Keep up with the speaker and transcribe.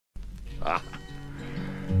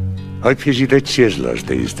I pity the chiselers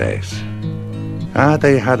these days.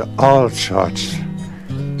 They had all sorts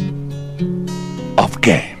of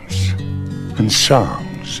games and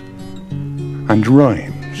songs and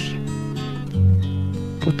rhymes,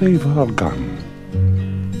 but they've all gone.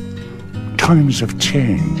 Times have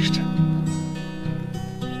changed,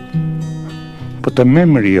 but the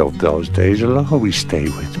memory of those days will always stay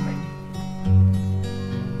with me.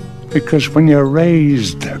 Because when you're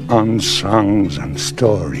raised on songs and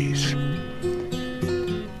stories,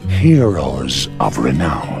 heroes of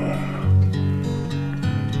renown,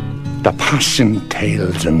 the passing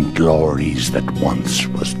tales and glories that once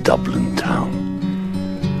was Dublin town,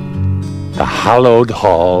 the hallowed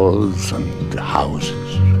halls and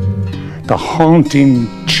houses, the haunting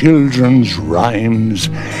children's rhymes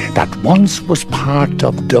that once was part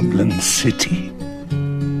of Dublin city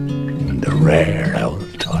in the rare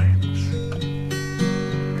old times.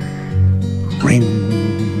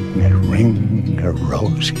 Ring a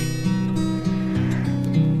rosy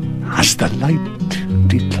as the light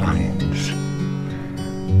declines.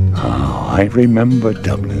 I remember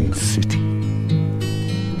Dublin city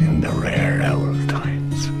in the rare old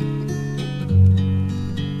times.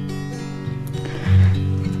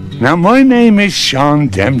 Now my name is Sean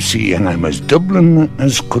Dempsey and I'm as Dublin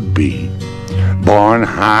as could be. Born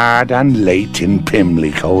hard and late in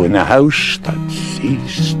Pimlico in a house that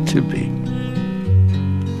ceased to be.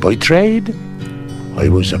 By trade, I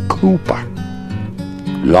was a cooper,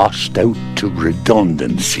 lost out to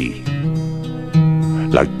redundancy.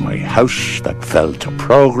 Like my house that fell to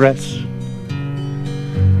progress,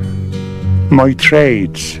 my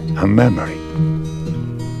trade's a memory.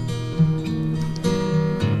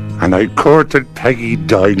 And I courted Peggy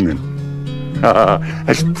Diamond,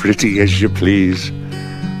 as pretty as you please,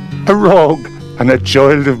 a rogue and a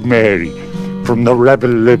child of Mary from the rebel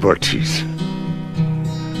liberties.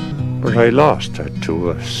 But I lost her to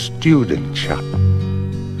a student chap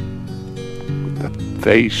with a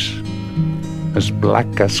face as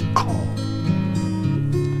black as coal.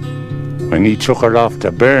 When he took her off to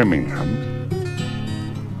Birmingham,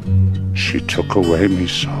 she took away me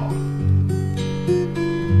soul.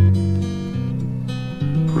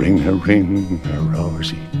 Ring a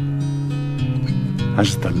rosy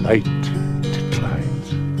as the light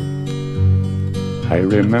declines. I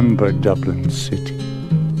remember Dublin city,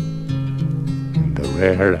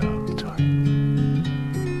 rare old time.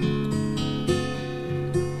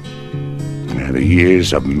 Now the years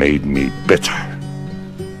have made me bitter,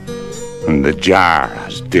 and the jar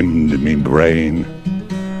has dimmed me brain.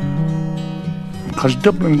 Because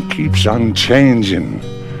Dublin keeps on changing,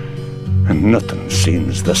 and nothing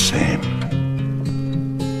seems the same.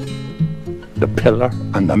 The pillar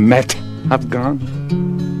and the Met have gone.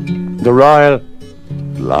 The Royal,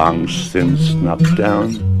 long since knocked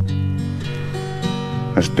down.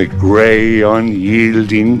 As the grey,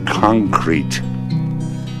 unyielding concrete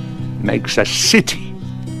makes a city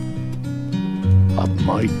of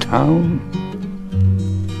my town.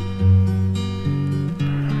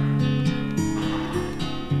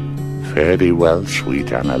 Fare thee well,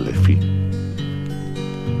 sweet Anna Liffey.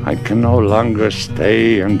 I can no longer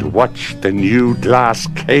stay and watch the new glass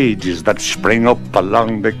cages that spring up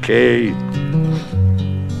along the quay.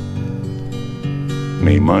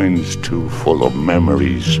 Me mind's too full of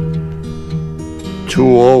memories, too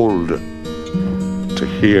old to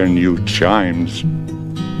hear new chimes.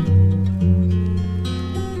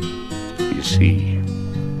 You see,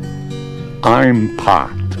 I'm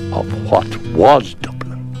part of what was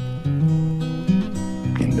Dublin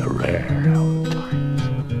in the rare old times.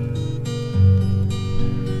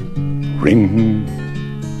 Ring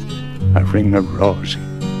a rosy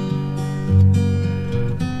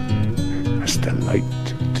as the light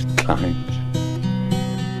declines.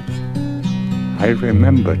 I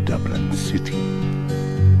remember Dublin city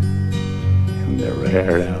in the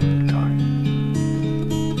rare old time.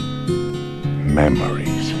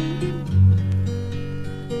 Memories,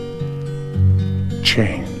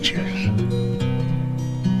 changes.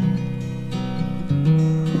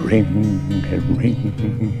 Ring a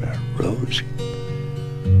rosy,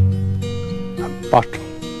 a bottle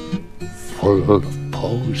full of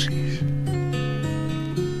posies.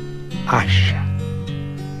 Ash,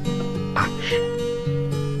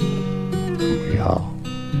 and we all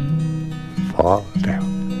fall down.